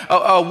man or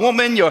a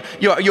woman, your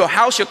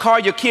house, your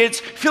car, your kids,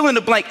 fill in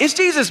the blank. Is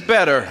Jesus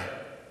better?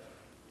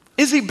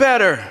 Is he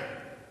better?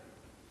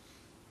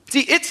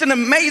 See, it's an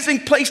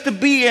amazing place to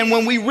be in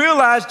when we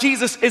realize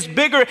Jesus is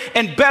bigger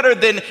and better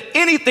than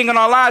anything in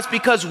our lives,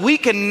 because we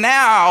can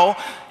now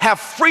have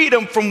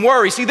freedom from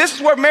worry. See, this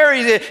is where Mary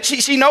is.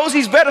 She knows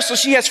he's better, so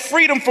she has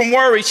freedom from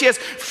worry. She has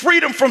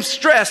freedom from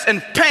stress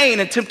and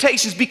pain and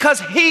temptations because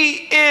he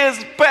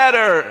is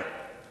better.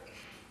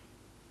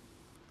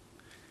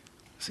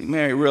 See,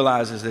 Mary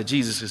realizes that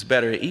Jesus is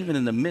better even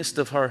in the midst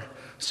of her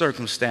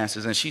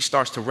circumstances, and she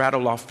starts to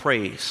rattle off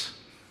praise.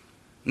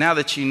 Now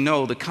that you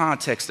know the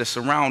context that's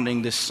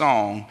surrounding this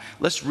song,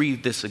 let's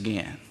read this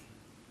again.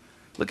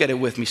 Look at it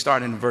with me,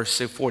 starting in verse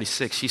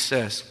 46. She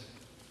says,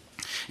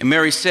 and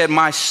Mary said,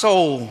 my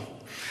soul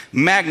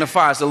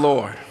magnifies the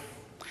Lord,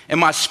 and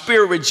my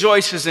spirit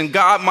rejoices in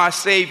God my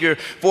Savior,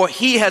 for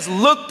he has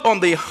looked on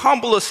the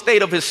humble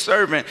estate of his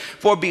servant.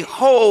 For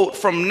behold,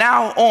 from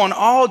now on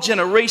all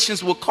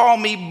generations will call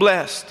me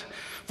blessed.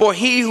 For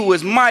he who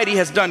is mighty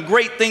has done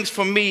great things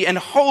for me, and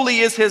holy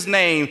is his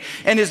name,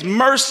 and his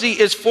mercy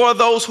is for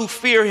those who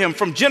fear him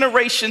from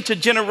generation to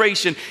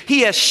generation.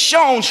 He has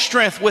shown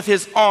strength with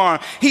his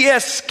arm. He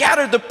has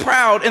scattered the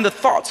proud in the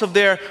thoughts of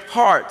their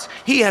hearts.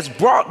 He has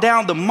brought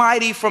down the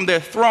mighty from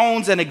their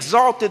thrones and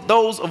exalted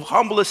those of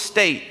humble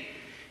estate.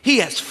 He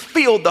has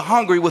filled the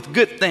hungry with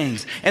good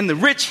things, and the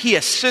rich he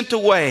has sent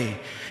away.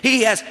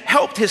 He has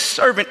helped his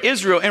servant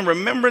Israel in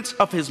remembrance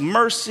of his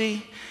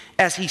mercy,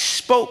 as he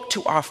spoke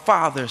to our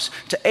fathers,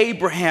 to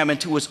Abraham, and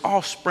to his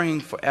offspring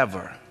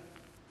forever.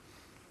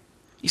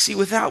 You see,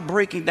 without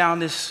breaking down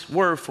this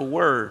word for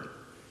word,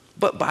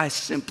 but by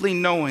simply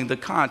knowing the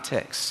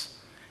context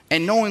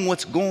and knowing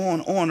what's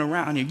going on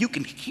around you, you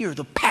can hear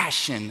the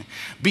passion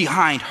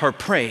behind her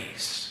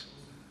praise.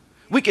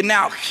 We can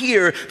now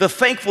hear the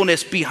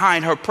thankfulness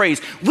behind her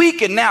praise. We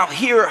can now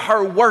hear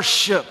her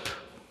worship.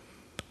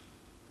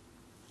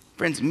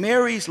 Friends,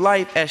 Mary's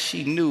life as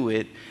she knew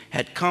it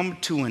had come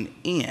to an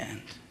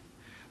end,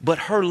 but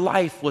her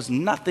life was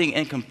nothing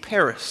in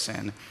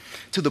comparison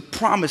to the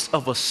promise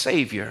of a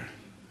Savior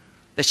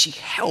that she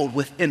held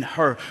within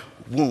her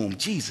womb.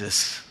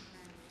 Jesus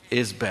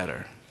is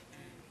better.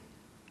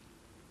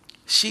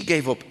 She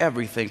gave up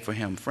everything for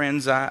him.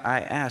 Friends,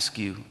 I ask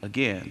you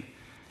again,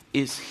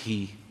 is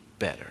he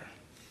better?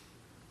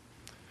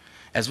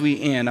 As we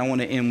end, I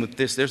want to end with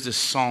this. There's this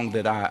song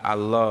that I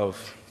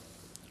love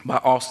by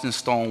Austin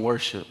Stone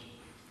Worship.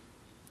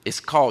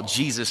 It's called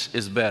Jesus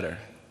is Better.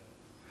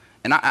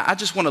 And I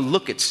just want to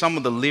look at some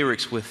of the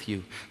lyrics with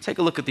you. Take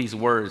a look at these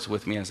words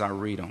with me as I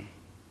read them.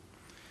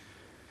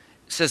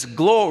 It says,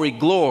 glory,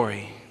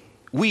 glory,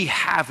 we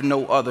have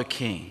no other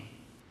king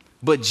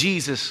but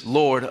Jesus,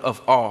 Lord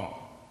of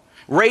all.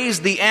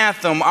 Raise the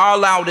anthem, our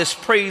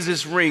loudest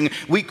praises ring.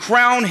 We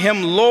crown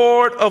him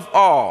Lord of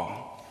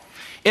all.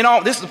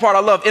 This is the part I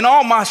love. In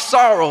all my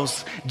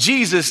sorrows,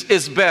 Jesus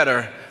is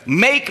better.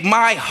 Make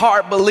my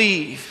heart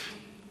believe.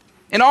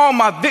 In all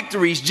my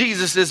victories,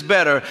 Jesus is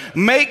better.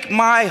 Make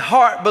my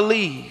heart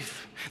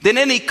believe. Than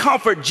any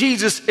comfort,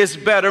 Jesus is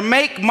better.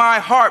 Make my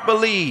heart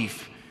believe.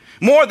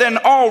 More than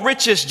all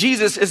riches,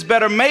 Jesus is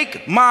better.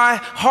 Make my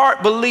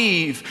heart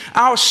believe.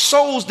 Our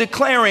souls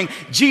declaring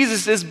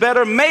Jesus is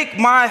better. Make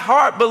my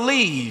heart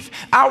believe.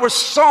 Our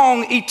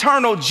song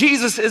eternal,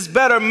 Jesus is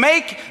better.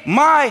 Make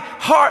my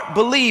heart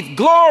believe.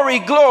 Glory,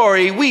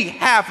 glory, we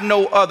have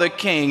no other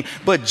king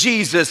but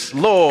Jesus,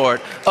 Lord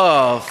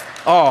of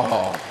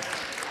all.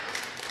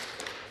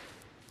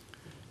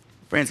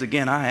 Friends,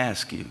 again, I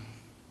ask you,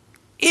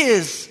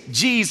 is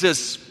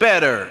Jesus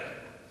better?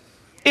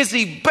 Is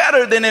he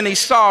better than any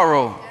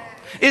sorrow?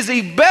 Is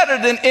he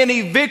better than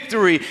any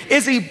victory?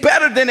 Is he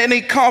better than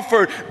any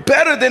comfort?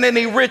 Better than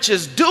any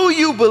riches? Do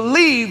you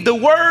believe the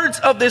words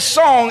of this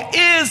song?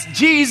 Is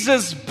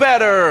Jesus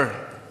better?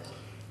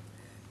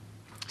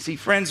 See,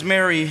 friends,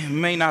 Mary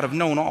may not have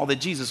known all that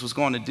Jesus was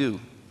going to do.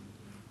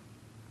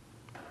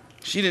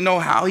 She didn't know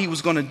how he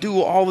was going to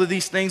do all of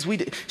these things.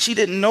 She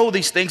didn't know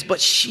these things, but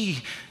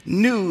she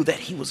knew that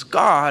he was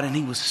God and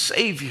he was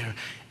Savior.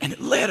 And it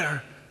led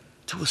her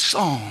to a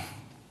song.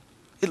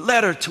 It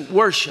led her to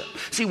worship.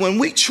 See, when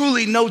we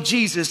truly know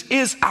Jesus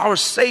is our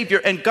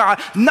Savior and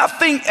God,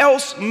 nothing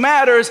else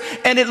matters,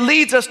 and it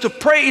leads us to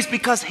praise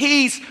because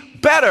he's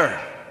better.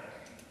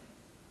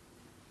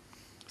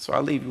 So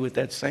I'll leave you with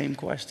that same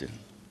question.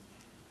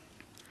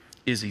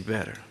 Is he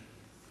better?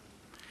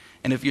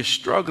 And if you're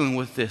struggling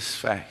with this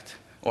fact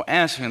or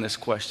answering this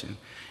question,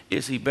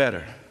 is he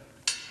better?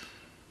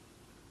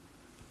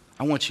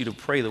 I want you to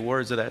pray the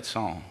words of that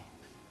song.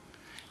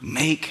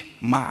 Make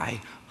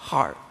my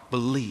heart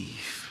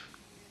believe.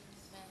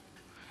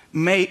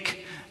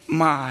 Make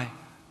my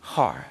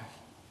heart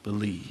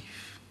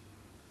believe.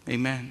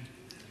 Amen.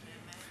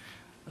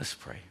 Let's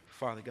pray.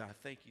 Father God,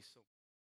 thank you so much.